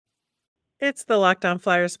It's the Locked On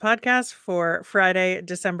Flyers podcast for Friday,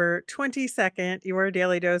 December 22nd, your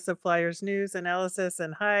daily dose of Flyers news, analysis,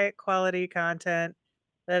 and high quality content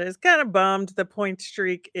that is kind of bummed the point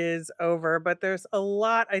streak is over, but there's a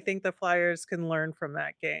lot I think the Flyers can learn from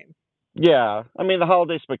that game. Yeah, I mean, the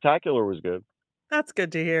holiday spectacular was good. That's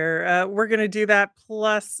good to hear. We're going to do that,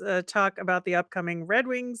 plus talk about the upcoming Red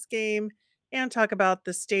Wings game and talk about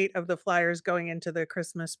the state of the Flyers going into the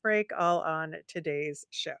Christmas break, all on today's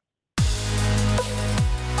show.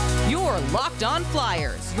 Your Locked On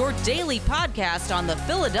Flyers, your daily podcast on the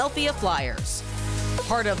Philadelphia Flyers.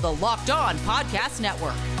 Part of the Locked On Podcast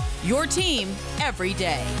Network. Your team every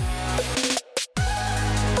day.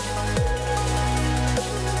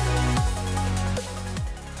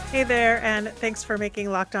 Hey there, and thanks for making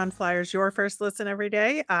Locked On Flyers your first listen every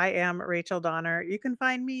day. I am Rachel Donner. You can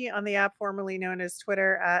find me on the app formerly known as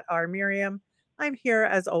Twitter at rmiriam. I'm here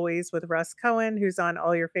as always with Russ Cohen, who's on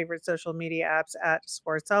all your favorite social media apps at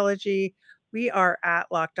Sportsology. We are at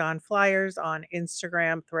Locked On Flyers on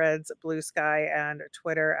Instagram, Threads, Blue Sky, and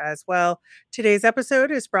Twitter as well. Today's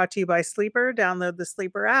episode is brought to you by Sleeper. Download the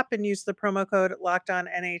Sleeper app and use the promo code Locked On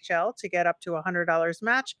NHL to get up to $100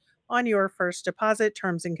 match on your first deposit.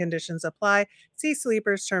 Terms and conditions apply. See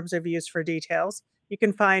Sleeper's terms of use for details. You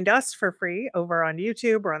can find us for free over on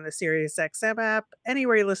YouTube or on the SiriusXM app.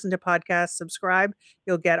 Anywhere you listen to podcasts, subscribe.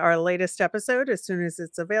 You'll get our latest episode as soon as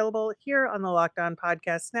it's available here on the Locked On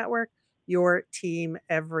Podcast Network, your team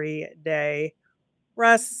every day.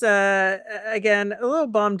 Russ, again, a little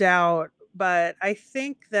bummed out, but I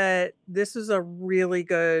think that this was a really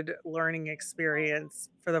good learning experience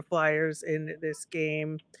for the Flyers in this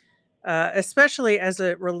game, especially as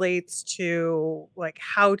it relates to like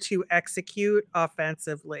how to execute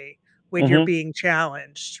offensively when you're Mhm. being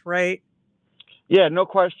challenged, right? Yeah, no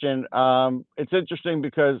question. It's interesting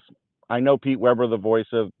because I know Pete Weber, the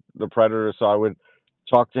voice of the Predators, so I would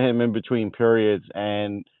talk to him in between periods,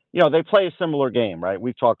 and they play a similar game, right?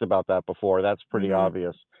 We've talked about that before. That's pretty Hmm.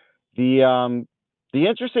 obvious. The um, the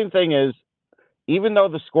interesting thing is, even though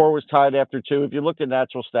the score was tied after two, if you looked at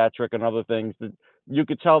natural stat trick and other things, you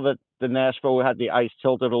could tell that the Nashville had the ice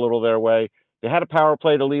tilted a little their way. They had a power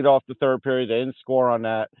play to lead off the third period. They didn't score on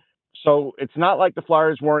that. So it's not like the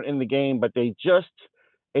Flyers weren't in the game, but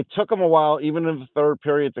it took them a while, even in the third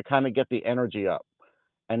period, to kind of get the energy up.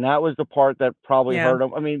 And that was the part that probably Yeah. hurt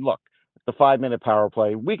them. I mean, look, the 5 minute power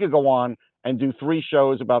play, we could go on and do three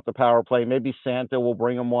shows about the power play. Maybe Santa will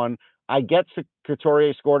bring them one. I get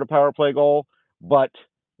Couturier scored a power play goal, but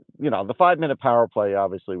the 5 minute power play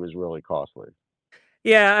obviously was really costly.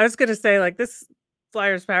 Yeah, I was gonna say, like, this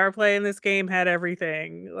Flyers power play in this game had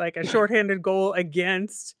everything, like a shorthanded goal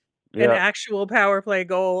against an Yeah. actual power play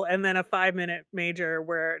goal, and then a 5-minute major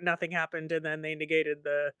where nothing happened, and then they negated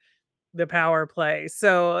the power play.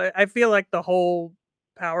 So, I feel like the whole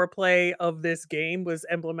power play of this game was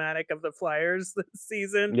emblematic of the Flyers this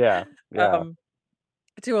season, Yeah. Yeah. um,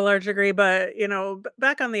 to a large degree, but,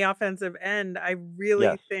 back on the offensive end, I Yes.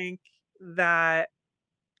 really think that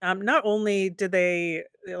not only did they,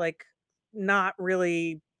 like, not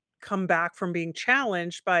really come back from being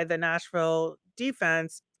challenged by the Nashville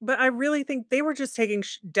defense, but I really think they were just taking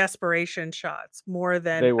desperation shots more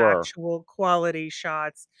than They were. actual quality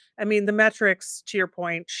shots. I mean, the metrics, to your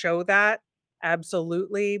point, show that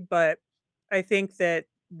absolutely, but I think that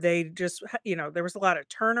they just, there was a lot of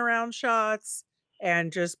turnaround shots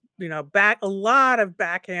and just, back a lot of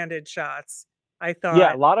backhanded shots. I Yeah, a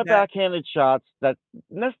thought lot of that. backhanded shots that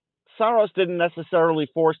Saros didn't necessarily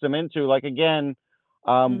force them into. Like again,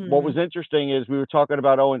 what Mhm. was interesting is we were talking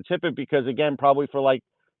about Owen Tippett because again, probably for like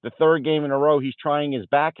the third game in a row, he's trying his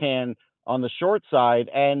backhand on the short side,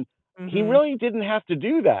 and he Mhm. really didn't have to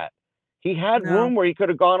do that. He had No. room where he could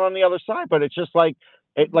have gone on the other side, but it's just like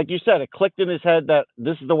you said, it clicked in his head that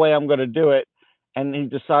this is the way I'm going to do it, and he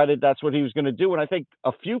decided that's what he was going to do. And I think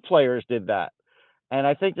a few players did that, and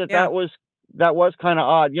I think that Yeah. that was kind of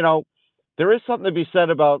odd. There is something to be said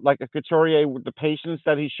about like a Couturier with the patience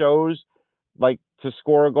that he shows, like to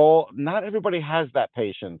score a goal. Not everybody has that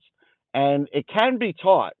patience, and it can be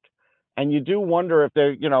taught. And you do wonder if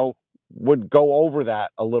they would go over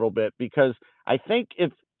that a little bit because I think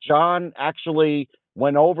if John actually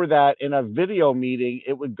went over that in a video meeting,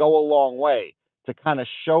 it would go a long way to kind of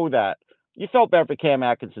show that. You felt bad for Cam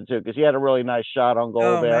Atkinson too because he had a really nice shot on goal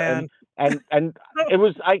Oh, there, man. and it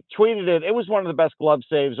was I tweeted it. It was one of the best glove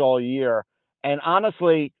saves all year. And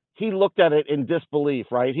honestly, he looked at it in disbelief.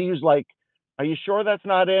 Right? He was like, "Are you sure that's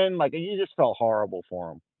not in?" Like you just felt horrible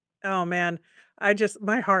for him. Oh, man.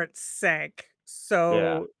 My heart sank Yeah.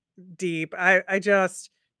 so deep. I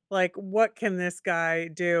just, like, what can this guy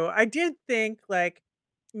do? I did think, like,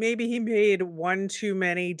 maybe he made one too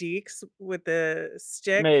many dekes with the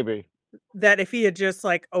stick. Maybe. That if he had just,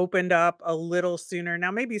 like, opened up a little sooner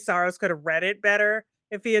now maybe Saros could have read it better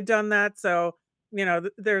if he had done that, so,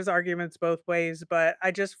 there's arguments both ways, but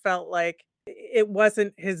I just felt like it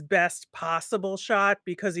wasn't his best possible shot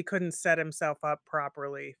because he couldn't set himself up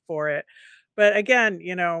properly for it. But again,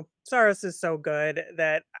 Saros is so good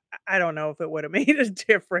that I don't know if it would have made a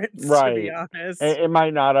difference, to be Right. honest. It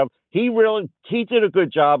might not have. He did a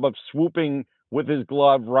good job of swooping with his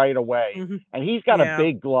glove right away, Mhm. and he's got a Yeah.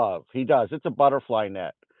 big glove. He does. It's a butterfly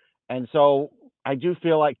net, and so I do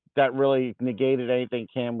feel like that really negated anything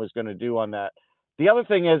Cam was gonna do on that. The other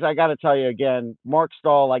thing is, I gotta tell you again, Mark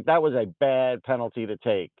Stahl, like, that was a bad penalty to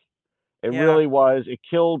take. It Yeah. really was. It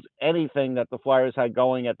killed anything that the Flyers had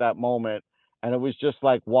going at that moment, and it was just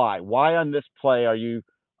like, "Why? Why on this play are you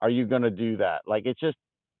gonna do that?" Like, it just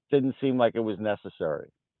didn't seem like it was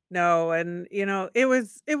necessary. No, and it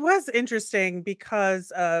was interesting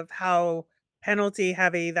because of how penalty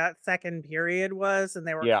heavy that second period was, and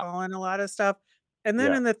they were Yeah, calling a lot of stuff. And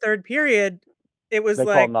then yeah. in the third period, it was They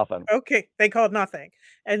called like, nothing. okay, they called nothing.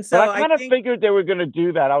 And But I so I kind of think figured they were gonna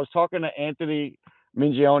do that. I was talking to Anthony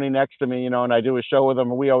Mingione next to me, and I do a show with him,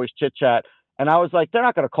 and we always chit chat. And I was like, they're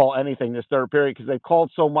not gonna call anything this third period because they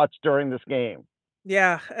called so much during this game.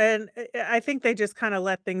 yeah, and I think they just kinda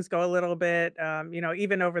let things go a little bit,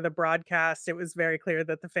 even over the broadcast, it was very clear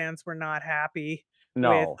that the fans were not happy with,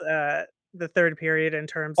 No. the third period in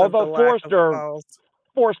terms of the Although lack of Forster calls.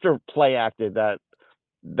 Forster play acted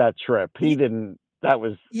that trip. He didn't that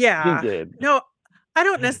was he Yeah. did. No, I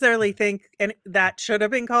don't necessarily think and that should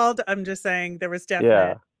have been called. I'm just saying there was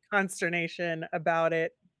Yeah. definite consternation about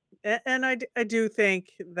it. And I do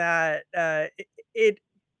think that it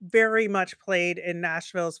very much played in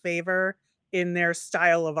Nashville's favor in their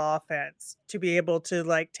style of offense to be able to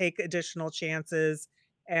like take additional chances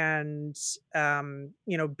and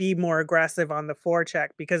be more aggressive on the forecheck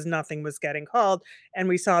because nothing was getting called and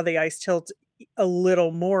we saw the ice tilt a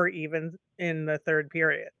little more even in the third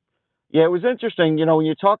period. Yeah, it was interesting. When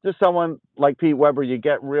you talk to someone like Pete Weber, you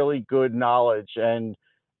get really good knowledge and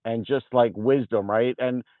just like wisdom, right?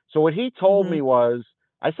 And so what he told Mhm, me was,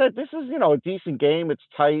 I said, "This is, a decent game. It's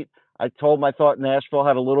tight." I told him I thought Nashville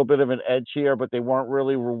had a little bit of an edge here, but they weren't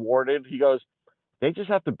really rewarded. He goes, "They just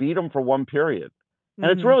have to beat them for one period."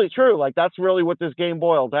 And it's mhm. really true. Like that's really what this game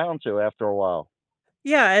boiled down to after a while.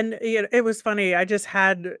 Yeah, and, it was funny, I just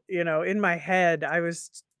had, in my head, I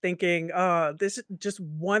was thinking, "Oh, this just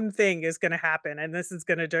one thing is gonna happen, and this is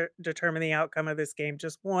gonna determine the outcome of this game,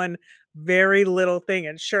 just one very little thing,"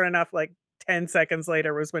 and sure enough, like, 10 seconds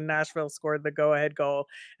later was when Nashville scored the go-ahead goal,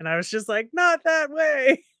 and I was just like, "Not that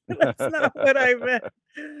way. That's not what I meant."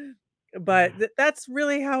 But that's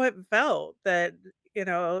really how it felt that,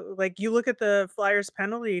 like, you look at the Flyers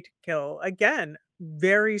penalty kill, again,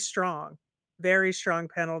 very strong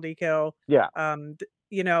penalty kill. Yeah.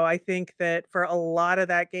 I think that for a lot of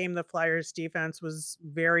that game, the Flyers defense was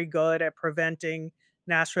very good at preventing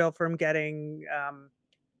Nashville from getting,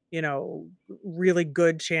 really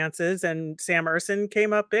good chances. And Sam Urson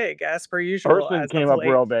came up big as per usual Urson as of came up late.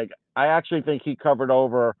 real big. I actually think he covered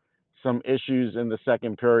over some issues in the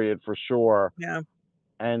second period for sure. Yeah.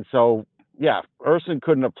 And so, yeah, Urson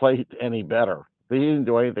couldn't have played any better. He didn't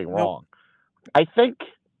do anything Nope. wrong. I think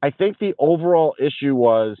I think the overall issue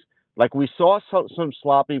was like we saw some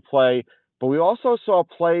sloppy play, but we also saw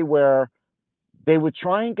play where they would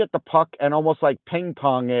try and get the puck and almost like ping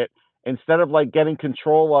pong it instead of like getting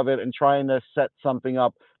control of it and trying to set something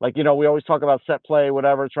up. Like, we always talk about set play,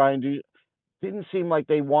 whatever, try and do didn't seem like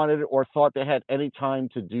they wanted it or thought they had any time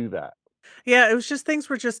to do that. Yeah, it was just things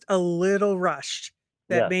were just a little rushed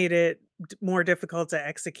that Yes. made it more difficult to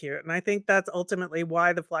execute. And I think that's ultimately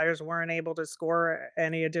why the Flyers weren't able to score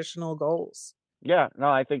any additional goals. Yeah, no,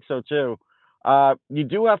 I think so too. You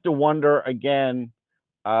do have to wonder again,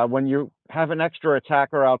 when you have an extra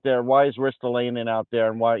attacker out there, why is Ristolainen out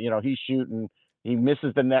there and why, he's shooting, he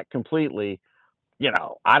misses the net completely.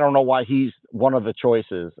 I don't know why he's one of the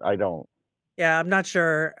choices. I don't. Yeah, I'm not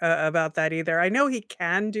sure about that either. I know he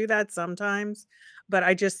can do that sometimes, but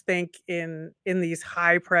I just think in these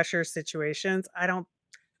high pressure situations,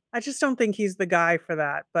 I just don't think he's the guy for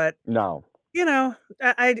that. But No.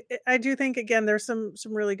 I do think again there's some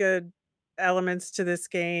really good elements to this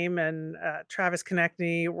game, and Travis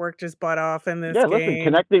Konechny worked his butt off in this Yeah, listen,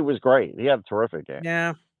 game. Konechny was great. He had a terrific game.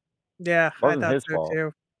 Yeah, yeah, I Wasn't thought his so fault.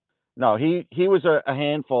 too. No, he was a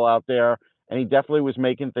handful out there, and he definitely was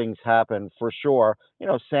making things happen for sure.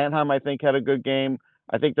 Sanheim, I think, had a good game.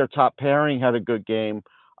 I think their top pairing had a good game.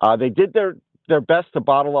 They did their best to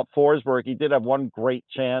bottle up Forsberg. He did have one great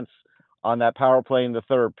chance on that power play in the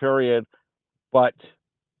third period, but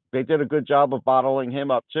they did a good job of bottling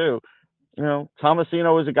him up too.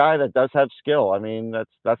 Tomasino is a guy that does have skill. I mean,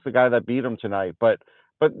 that's the guy that beat him tonight. But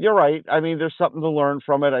you're right. I mean, there's something to learn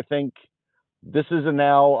from it. I think this is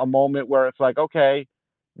now a moment where it's like, okay,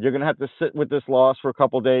 you're going to have to sit with this loss for a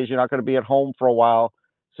couple of days. You're not going to be at home for a while,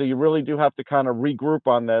 so you really do have to kind of regroup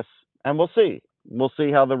on this, and we'll see. We'll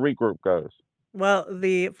see how the regroup goes. Well,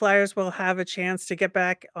 the Flyers will have a chance to get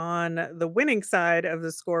back on the winning side of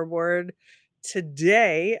the scoreboard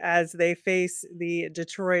today as they face the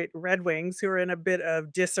Detroit Red Wings, who are in a bit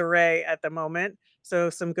of disarray at the moment. So,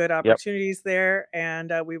 some good Yep. opportunities there.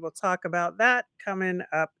 And we will talk about that coming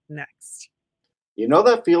up next. You know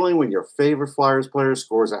that feeling when your favorite Flyers player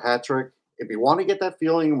scores a hat trick? If you want to get that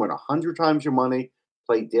feeling and win 100 times your money,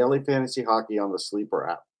 play Daily Fantasy Hockey on the Sleeper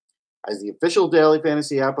app. As the official daily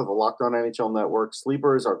fantasy app of the Locked On NHL Network,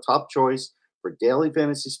 Sleeper is our top choice for daily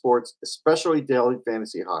fantasy sports, especially daily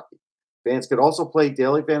fantasy hockey. Fans could also play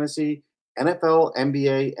daily fantasy, NFL,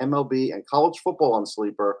 NBA, MLB, and college football on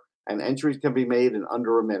Sleeper, and entries can be made in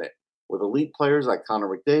under a minute. With elite players like Connor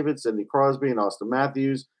McDavid, Sidney Crosby, and Austin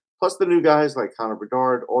Matthews, plus the new guys like Connor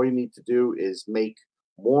Bedard, all you need to do is make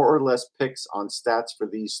more or less picks on stats for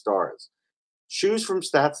these stars. Choose from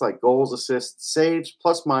stats like goals, assists, saves,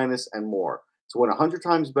 plus minus, and more. To win 100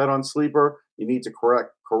 times bet on Sleeper, you need to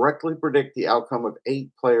correctly predict the outcome of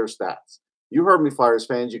 8 player stats. You heard me, Flyers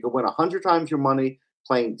fans. You can win 100 times your money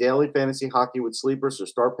playing daily fantasy hockey with Sleeper, so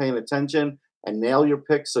start paying attention and nail your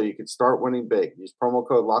picks so you can start winning big. Use promo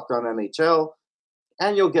code LOCKEDONNHL,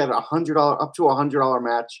 and you'll get $100 up to $100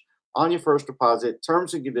 match on your first deposit.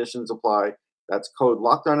 Terms and conditions apply. That's code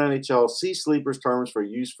LOCKEDONNHL. See Sleeper's terms for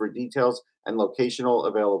use for details and locational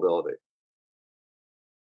availability.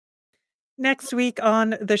 Next week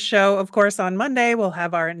on the show, of course, on Monday, we'll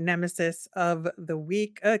have our nemesis of the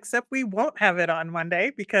week, except we won't have it on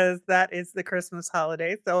Monday because that is the Christmas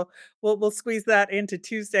holiday. So we'll squeeze that into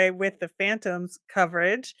Tuesday with the Phantoms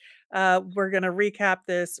coverage. We're going to recap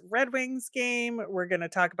this Red Wings game. We're going to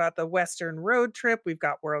talk about the Western road trip. We've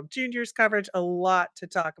got World Juniors coverage, a lot to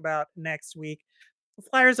talk about next week. The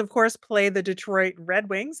Flyers, of course, play the Detroit Red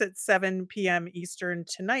Wings at 7 p.m. Eastern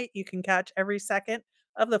tonight. You can catch every second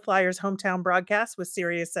of the Flyers' hometown broadcast with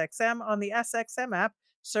SiriusXM on the SXM app.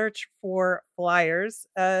 Search for Flyers.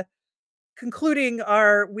 Concluding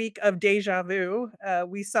our week of deja vu,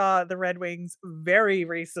 we saw the Red Wings very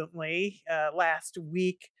recently, last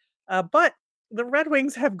week, but the Red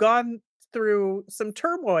Wings have gone through some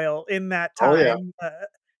turmoil in that Oh, yeah. time,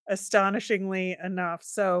 astonishingly enough.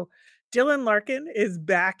 So Dylan Larkin is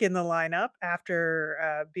back in the lineup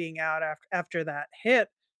after being out after that hit,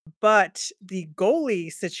 but the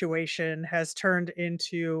goalie situation has turned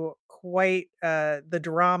into quite the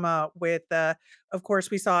drama with of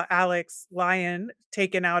course, we saw Alex Lyon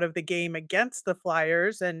taken out of the game against the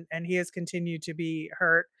Flyers, and he has continued to be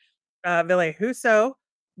hurt. Ville Husso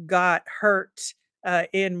got hurt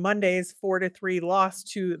in Monday's 4-3 loss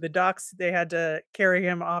to the Ducks. They had to carry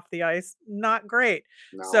him off the ice. Not great.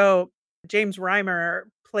 No. So James Reimer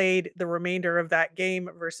played the remainder of that game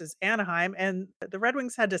versus Anaheim, and the Red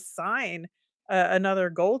Wings had to sign another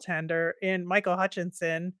goaltender in Michael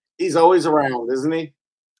Hutchinson. He's always around, isn't he?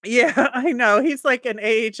 Yeah, I know. He's like an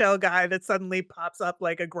AHL guy that suddenly pops up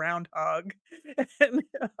like a groundhog and,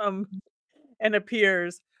 um, and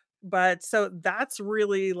appears. But so that's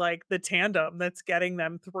really like the tandem that's getting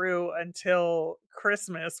them through until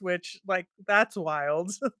Christmas, which like that's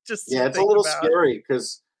wild just to Yeah, it's a think little about. scary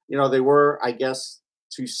because, they were, I guess,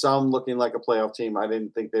 to some looking like a playoff team. I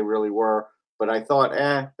didn't think they really were, but I thought,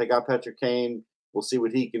 they got Patrick Kane. We'll see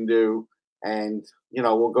what he can do, and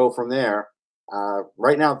we'll go from there.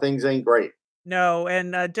 Right now, things ain't great. No,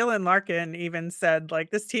 and Dylan Larkin even said,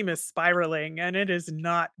 like, this team is spiraling and it is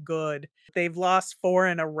not good. They've lost 4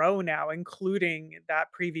 in a row now, including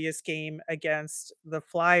that previous game against the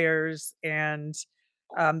Flyers. And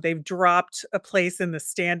they've dropped a place in the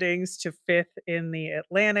standings to 5th in the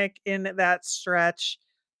Atlantic in that stretch.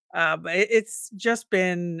 It's just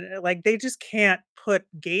been like they just can't put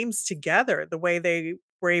games together the way they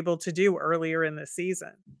were able to do earlier in the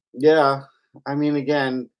season. Yeah, I mean,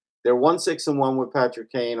 again, they're 1-6-1 with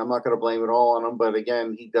Patrick Kane. I'm not going to blame it all on him, but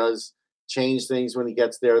again, he does change things when he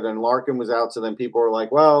gets there. Then Larkin was out, so then people are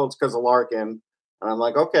like, "Well, it's because of Larkin," and I'm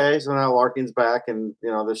like, "Okay, so now Larkin's back, and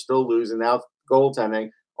they're still losing now. It's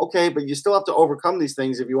goaltending, okay, but you still have to overcome these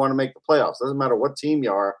things if you want to make the playoffs. Doesn't matter what team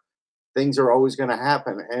you are, things are always going to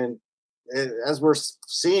happen, and as we're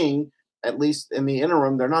seeing, at least in the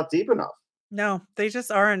interim, they're not deep enough. No, they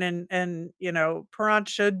just aren't, Perron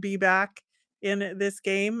should be back in this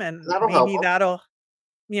game, and That'll help maybe them.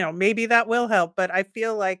 maybe that will help, but I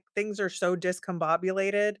feel like things are so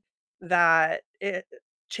discombobulated that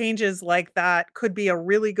changes like that could be a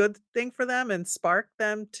really good thing for them and spark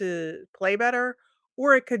them to play better,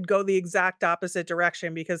 or it could go the exact opposite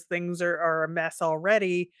direction because things are a mess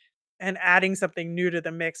already, and adding something new to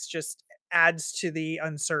the mix just adds to the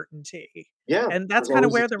uncertainty. Yeah, And that's there's kind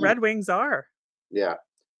of always a where the chance. Red Wings are. Yeah,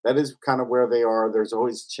 that is kind of where they are. There's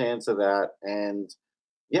always a chance of that. And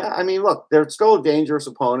yeah, I mean, look, they're still a dangerous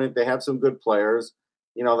opponent. They have some good players.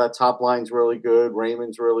 That top line's really good.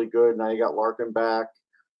 Raymond's really good. Now you got Larkin back.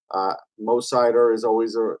 Mo Sider is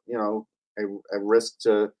always a risk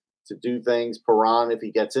to do things. Perron, if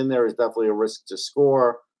he gets in there, is definitely a risk to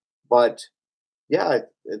score. But yeah,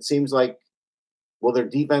 it seems like, will their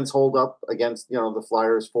defense hold up against the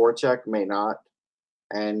Flyers' forecheck? May not.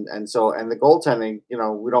 And the goaltending,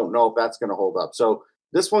 we don't know if that's going to hold up. So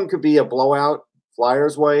this one could be a blowout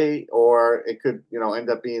Flyers way, or it could end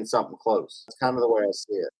up being something close. That's kind of the way I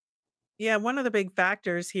see it. Yeah, one of the big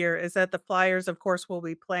factors here is that the Flyers, of course, will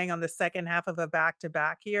be playing on the second half of a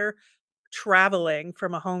back-to-back here, traveling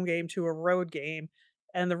from a home game to a road game,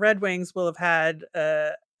 and the Red Wings will have had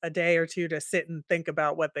a day or 2 to sit and think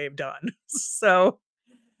about what they've done. So,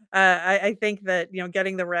 I think that,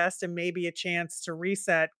 getting the rest and maybe a chance to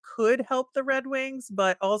reset could help the Red Wings,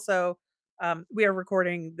 but also, we are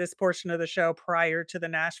recording this portion of the show prior to the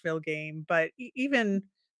Nashville game, but even,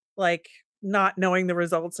 like, not knowing the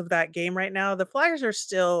results of that game right now, the Flyers are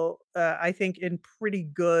still, I think, in pretty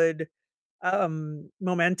good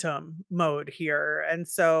momentum mode here. And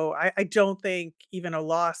so I don't think even a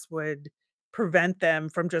loss would prevent them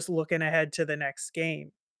from just looking ahead to the next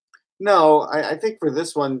game. No, I think for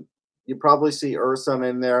this one, you probably see Urson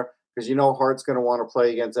in there because Hart's going to want to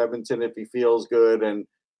play against Edmonton if he feels good, and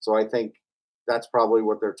so I think that's probably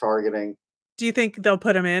what they're targeting. Do you think they'll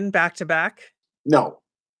put him in back to back? No,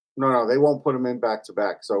 no, they won't put him in back to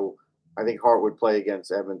back. So I think Hart would play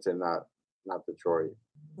against Edmonton, not Detroit.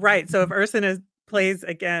 Right. So if Urson plays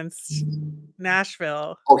against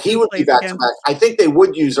Nashville, Oh, he who would be plays back to against back. I think they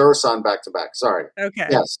would use Urson back to back. Sorry. okay.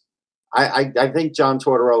 Yes. I think John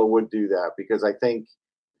Tortorella would do that because I think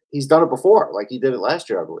he's done it before. Like he did it last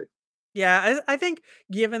year, I believe. Yeah, I think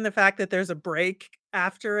given the fact that there's a break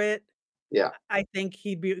after it, Yeah. I think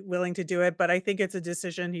he'd be willing to do it, but I think it's a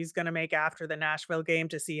decision he's gonna make after the Nashville game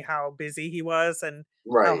to see how busy he was and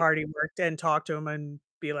how Right. hard he worked and talk to him and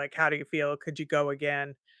be like, "How do you feel? Could you go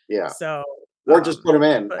again?" Yeah. So, Or just put him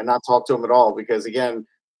in but and not talk to him at all because again,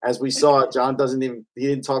 as we saw, John doesn't even he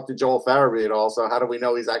didn't talk to Joel Farabee at all. So how do we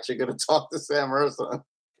know he's actually going to talk to Sam Urson?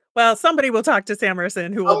 well, somebody will talk to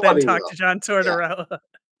Samerson who will then Somebody talk to will. John Yeah. Tortorella.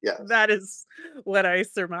 Yes. That is what I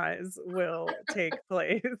surmise will take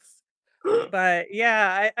place. But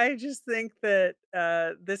yeah, I just think that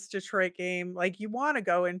this Detroit game, like you want to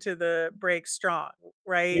go into the break strong,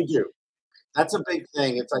 right? You do. That's a big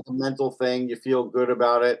thing. It's like a mental thing. You feel good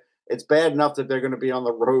about it. It's bad enough that they're going to be on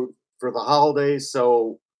the road for the holidays.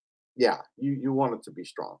 So yeah, you want it to be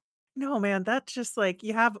strong. No, man, that's just like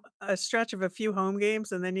you have a stretch of a few home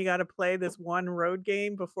games and then you got to play this one road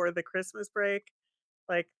game before the Christmas break.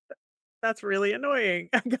 Like that's really annoying,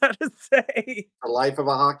 I gotta say. The life of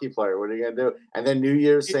a hockey player. What are you gonna do? And then New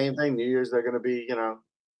Year's, same thing. New Year's, they're gonna be,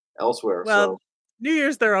 elsewhere. Well, So New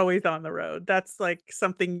Year's, they're always on the road. That's, like,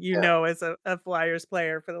 something yeah, as a Flyers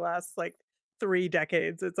player for the last, like, 3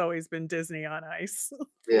 decades. It's always been Disney on Ice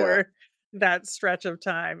yeah. for that stretch of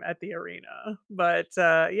time at the arena. But,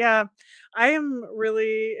 yeah, I am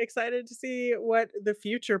really excited to see what the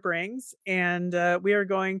future brings, and, we are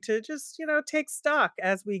going to just, take stock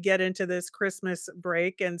as we get into this Christmas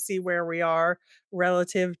break and see where we are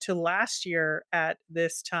relative to last year at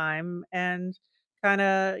this time, and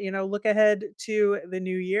kinda, look ahead to the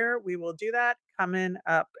new year. We will do that coming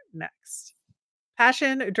up next.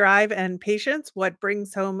 Passion, drive, and patience, what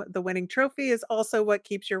brings home the winning trophy, is also what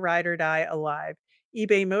keeps your ride or die alive.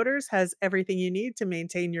 eBay Motors has everything you need to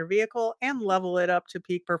maintain your vehicle and level it up to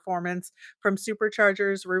peak performance from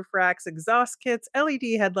superchargers, roof racks, exhaust kits,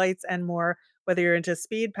 LED headlights, and more. Whether you're into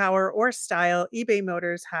speed, power, or style, eBay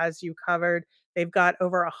Motors has you covered. They've got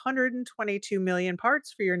over 122 million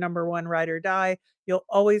parts for your number one ride or die. You'll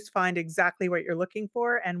always find exactly what you're looking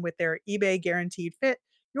for. And with their eBay guaranteed fit,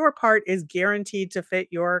 your part is guaranteed to fit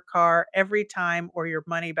your car every time or your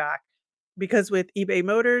money back. Because with eBay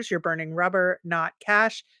Motors, you're burning rubber, not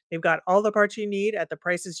cash. They've got all the parts you need at the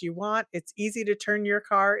prices you want. It's easy to turn your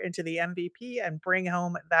car into the MVP and bring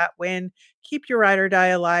home that win. Keep your ride or die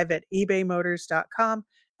alive at ebaymotors.com.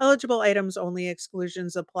 Eligible items only,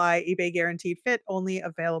 exclusions apply. eBay guaranteed fit only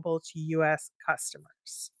available to US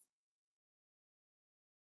customers.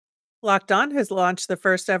 Locked On has launched the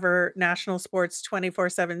first ever national sports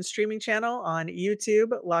 24/7 streaming channel on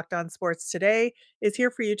YouTube. Locked On Sports Today is here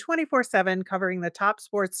for you 24/7, covering the top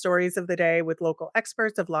sports stories of the day with local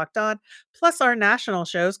experts of Locked On, plus our national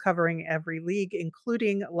shows covering every league,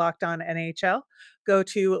 including Locked On NHL. Go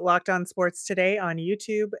to Locked On Sports Today on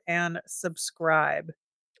YouTube and subscribe.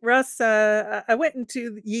 Russ, I went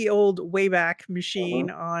into the ye old Wayback Machine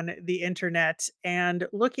Mhm. on the internet and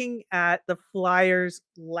looking at the Flyers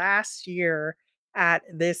last year at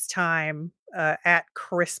this time, at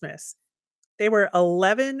Christmas. They were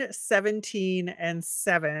 11, 17, and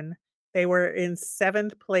 7. They were in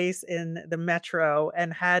 7th place in the Metro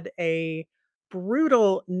and had a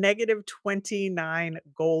brutal -29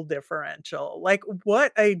 goal differential. Like,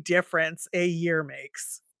 what a difference a year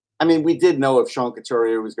makes. I mean, we did know if Sean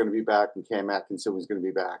Couturier was going to be back and Cam Atkinson was going to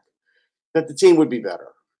be back, that the team would be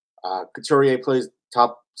better. Couturier plays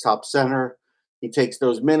top center. He takes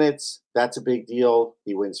those minutes. That's a big deal.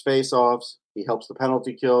 He wins faceoffs. He helps the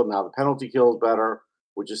penalty kill. Now the penalty kill is better,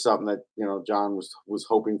 which is something that John was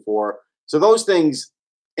hoping for. So those things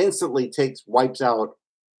instantly takes wipes out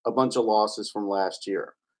a bunch of losses from last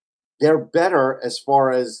year. They're better as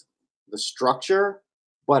far as the structure,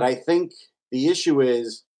 but I think the issue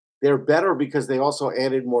is they're better because they also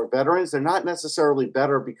added more veterans. They're not necessarily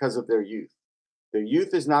better because of their youth. Their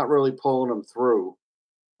youth is not really pulling them through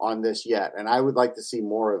on this yet, and I would like to see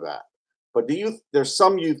more of that. But the youth, there's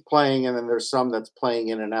some youth playing, and then there's some that's playing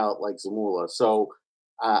in and out, like Zamula. So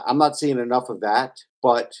I'm not seeing enough of that.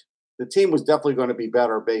 But the team was definitely going to be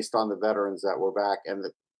better based on the veterans that were back,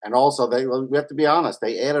 and also we have to be honest,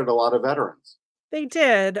 they added a lot of veterans. They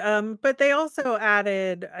did, but they also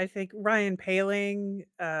added, I think, Ryan Paling,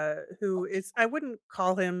 who is I wouldn't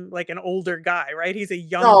call him like an older guy, right? He's a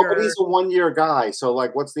No, but he's younger. a 1 year guy. So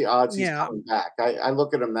like, what's the odds he's Yeah. coming back? I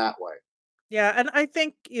look at him that way. Yeah, and I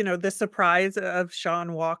think, the surprise of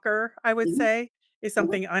Sean Walker, I would Mhm, say, is mhm.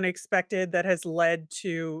 something unexpected that has led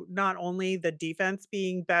to not only the defense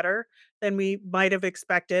being better than we might have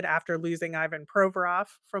expected after losing Ivan Provorov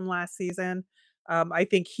from last season. I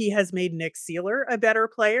think he has made Nick Seeler a better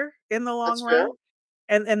player in the long That's fair.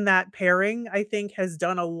 run. And that pairing, I think, has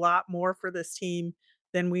done a lot more for this team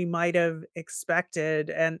than we might have expected,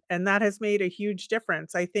 and that has made a huge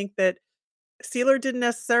difference. I think that Steeler didn't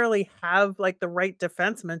necessarily have, like, the right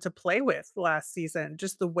defenseman to play with last season,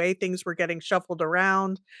 just the way things were getting shuffled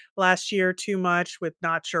around last year too much with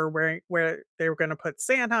not sure where they were gonna put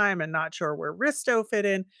Sanheim and not sure where Risto fit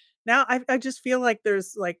in. Now I just feel like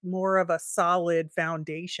there's, like, more of a solid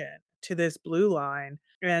foundation to this blue line,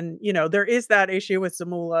 and, there is that issue with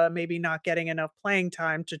Zamula maybe not getting enough playing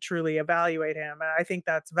time to truly evaluate him, and I think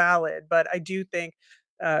that's valid, but I do think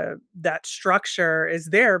that structure is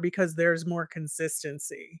there because there's more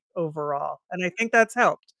consistency overall, and I think that's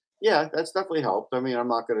helped. Yeah, that's definitely helped. I mean, I'm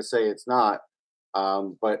not going to say it's not,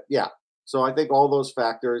 but yeah. So I think all those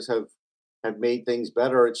factors have made things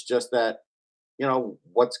better. It's just that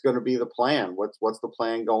what's going to be the plan? What's the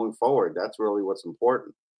plan going forward? That's really what's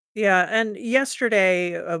important. Yeah, and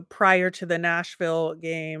yesterday, prior to the Nashville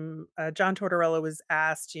game, John Tortorella was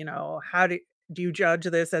asked, "How do you judge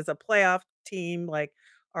this as a playoff team? Like,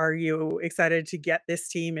 are you excited to get this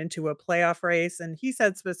team into a playoff race?" And he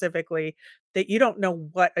said specifically that you don't know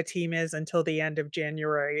what a team is until the end of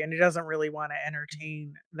January, and he doesn't really wanna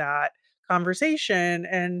entertain that conversation.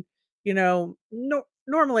 And,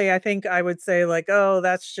 normally, I think I would say like, "Oh,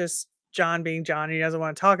 that's just John being John. He doesn't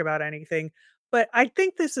wanna talk about anything." But I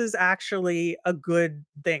think this is actually a good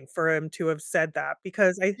thing for him to have said that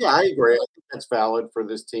because I Yeah, I agree. I think that's valid for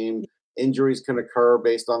this team. Injuries can occur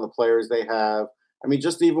based on the players they have. I mean,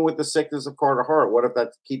 just even with the sickness of Carter Hart, what if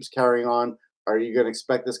that keeps carrying on? Are you going to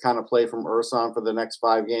expect this kind of play from Urson for the next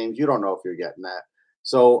 5 games? You don't know if you're getting that.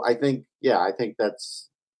 So I think, yeah, I think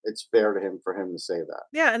it's fair to him for him to say that.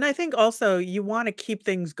 Yeah, and I think also you wanna keep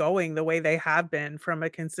things going the way they have been from a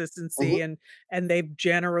consistency, Hmm. and they've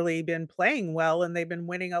generally been playing well, and they've been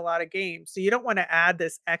winning a lot of games. So you don't wanna add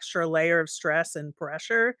this extra layer of stress and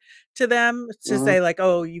pressure to them to Hmm. say like,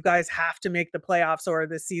 "Oh, you guys have to make the playoffs or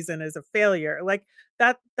the season is a failure." Like,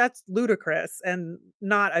 that's ludicrous and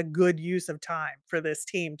not a good use of time for this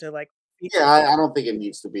team to, like, be. Yeah, I don't think it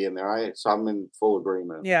needs to be in there. So I'm in full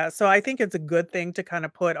agreement. Yeah, so I think it's a good thing to kinda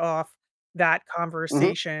put off that Hmm.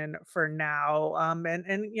 conversation for now, and,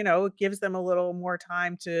 it gives them a little more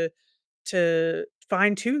time to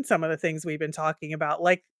fine tune some of the things we've been talking about,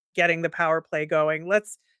 like getting the power play going.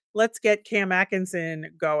 Let's get Cam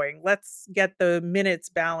Atkinson going. Let's get the minutes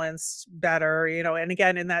balanced better, and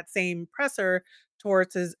again, in that same presser,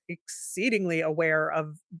 Torts is exceedingly aware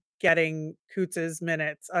of getting Coots's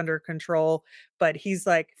minutes under control, but he's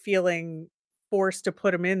like feeling forced to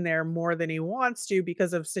put him in there more than he wants to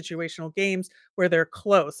because of situational games where they're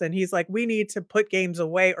close. And he's like, we need to put games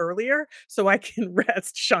away earlier so I can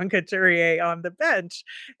rest Sean Couturier on the bench.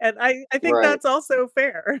 And I think Right. that's also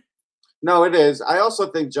fair. No, it is. I also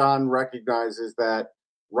think John recognizes that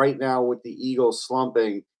right now with the Eagles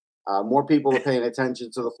slumping, more people are paying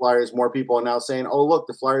attention to the Flyers. More people are now saying, "Oh, look,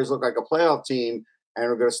 the Flyers look like a playoff team," and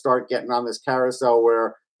we're going to start getting on this carousel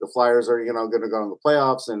where the Flyers are, going to go in the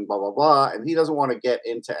playoffs and blah blah blah. And he doesn't want to get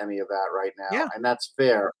into any of that right now, Yeah. and that's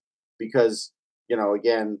fair because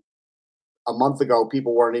again, a month ago,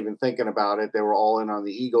 people weren't even thinking about it. They were all in on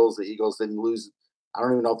the Eagles. The Eagles didn't lose. I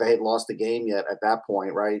don't even know if they had lost a game yet at that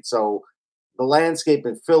point, right? So the landscape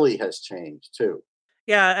in Philly has changed too.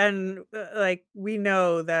 Yeah, and, like, we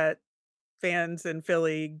know that fans in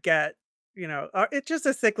Philly get, it's just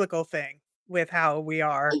a cyclical thing with how we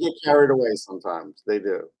are. They get carried away sometimes. They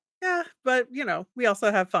do. Yeah, but, we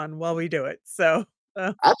also have fun while we do it, so,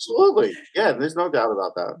 uh, Absolutely. Yeah, there's no doubt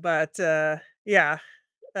about that. but, yeah,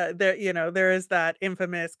 there is that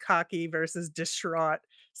infamous cocky versus distraught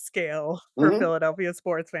scale for Hmm. Philadelphia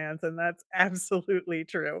sports fans, and that's absolutely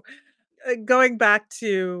true. Going back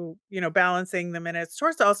to, balancing the minutes,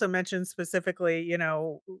 Torst also mentioned specifically,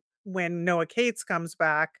 when Noah Cates comes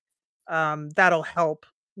back, that'll help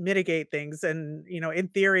mitigate things. And, in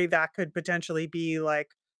theory, that could potentially be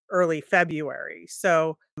like early February.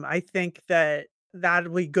 So I think that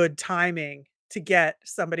that'll be good timing to get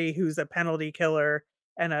somebody who's a penalty killer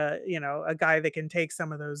and a guy that can take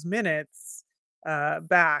some of those minutes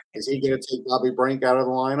back. Is he going to take Bobby Brink out of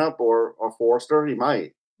the lineup or Forster? He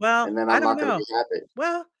might, Well, and then I I'm don't not going to know. be happy.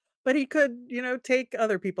 Well, but he could, take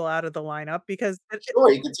other people out of the lineup because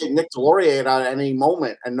Sure, he could take Nick Delorier out at any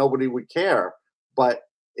moment, and nobody would care. But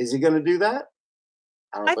is he going to do that?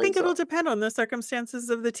 I don't I think think it'll so. depend on the circumstances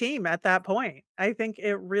of the team at that point. I think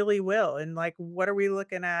it really will. And like, what are we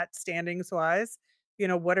looking at standings wise?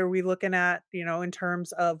 What are we looking at, in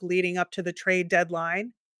terms of leading up to the trade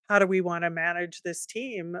deadline? How do we want to manage this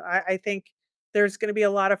team? I think there's going to be a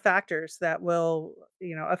lot of factors that will,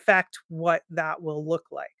 affect what that will look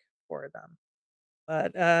like for them.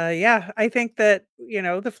 But, yeah, I think that,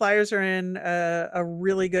 the Flyers are in a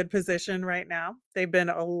really good position right now. They've been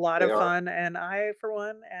a lot They of are. fun, and I, for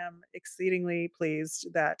one, am exceedingly pleased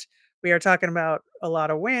that we are talking about a lot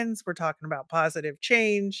of wins. We're talking about positive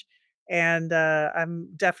change, and, I'm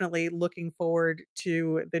definitely looking forward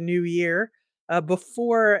to the new year.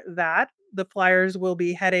 Before that, the Flyers will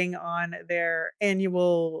be heading on their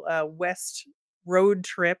annual, West road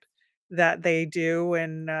trip that they do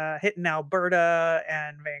and, hitting Alberta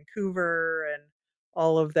and Vancouver and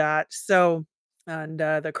all of that. So and,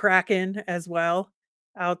 the Kraken as well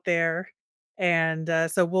out there. And,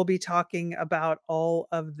 so we'll be talking about all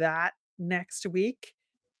of that next week.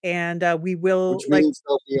 And, we will Which like means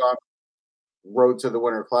they'll be on road to the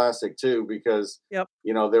Winter Classic too, because Yep.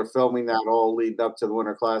 they're filming that all leading up to the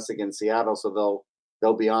Winter Classic in Seattle, so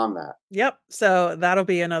they'll be on that. Yep. So that'll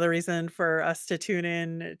be another reason for us to tune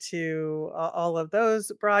in to all of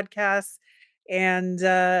those broadcasts. And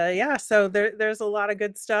yeah, so there's a lot of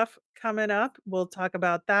good stuff coming up. We'll talk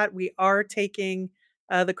about that. We are taking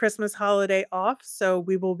the Christmas holiday off. So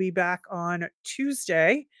we will be back on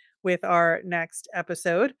Tuesday with our next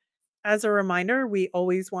episode. As a reminder, we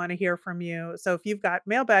always want to hear from you. So if you've got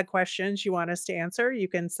mailbag questions you want us to answer, you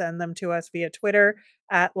can send them to us via Twitter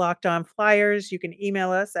at Locked On Flyers. You can email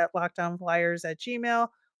us at lockedonflyers@gmail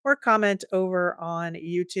or comment over on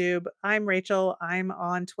YouTube. I'm Rachel. I'm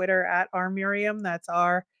on Twitter at rmiriam. That's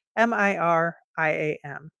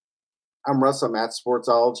RMIRIAM. I'm Russ. I'm at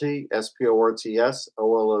Sportsology,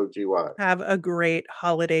 SPORTSOLOGY. Have a great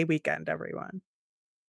holiday weekend, everyone.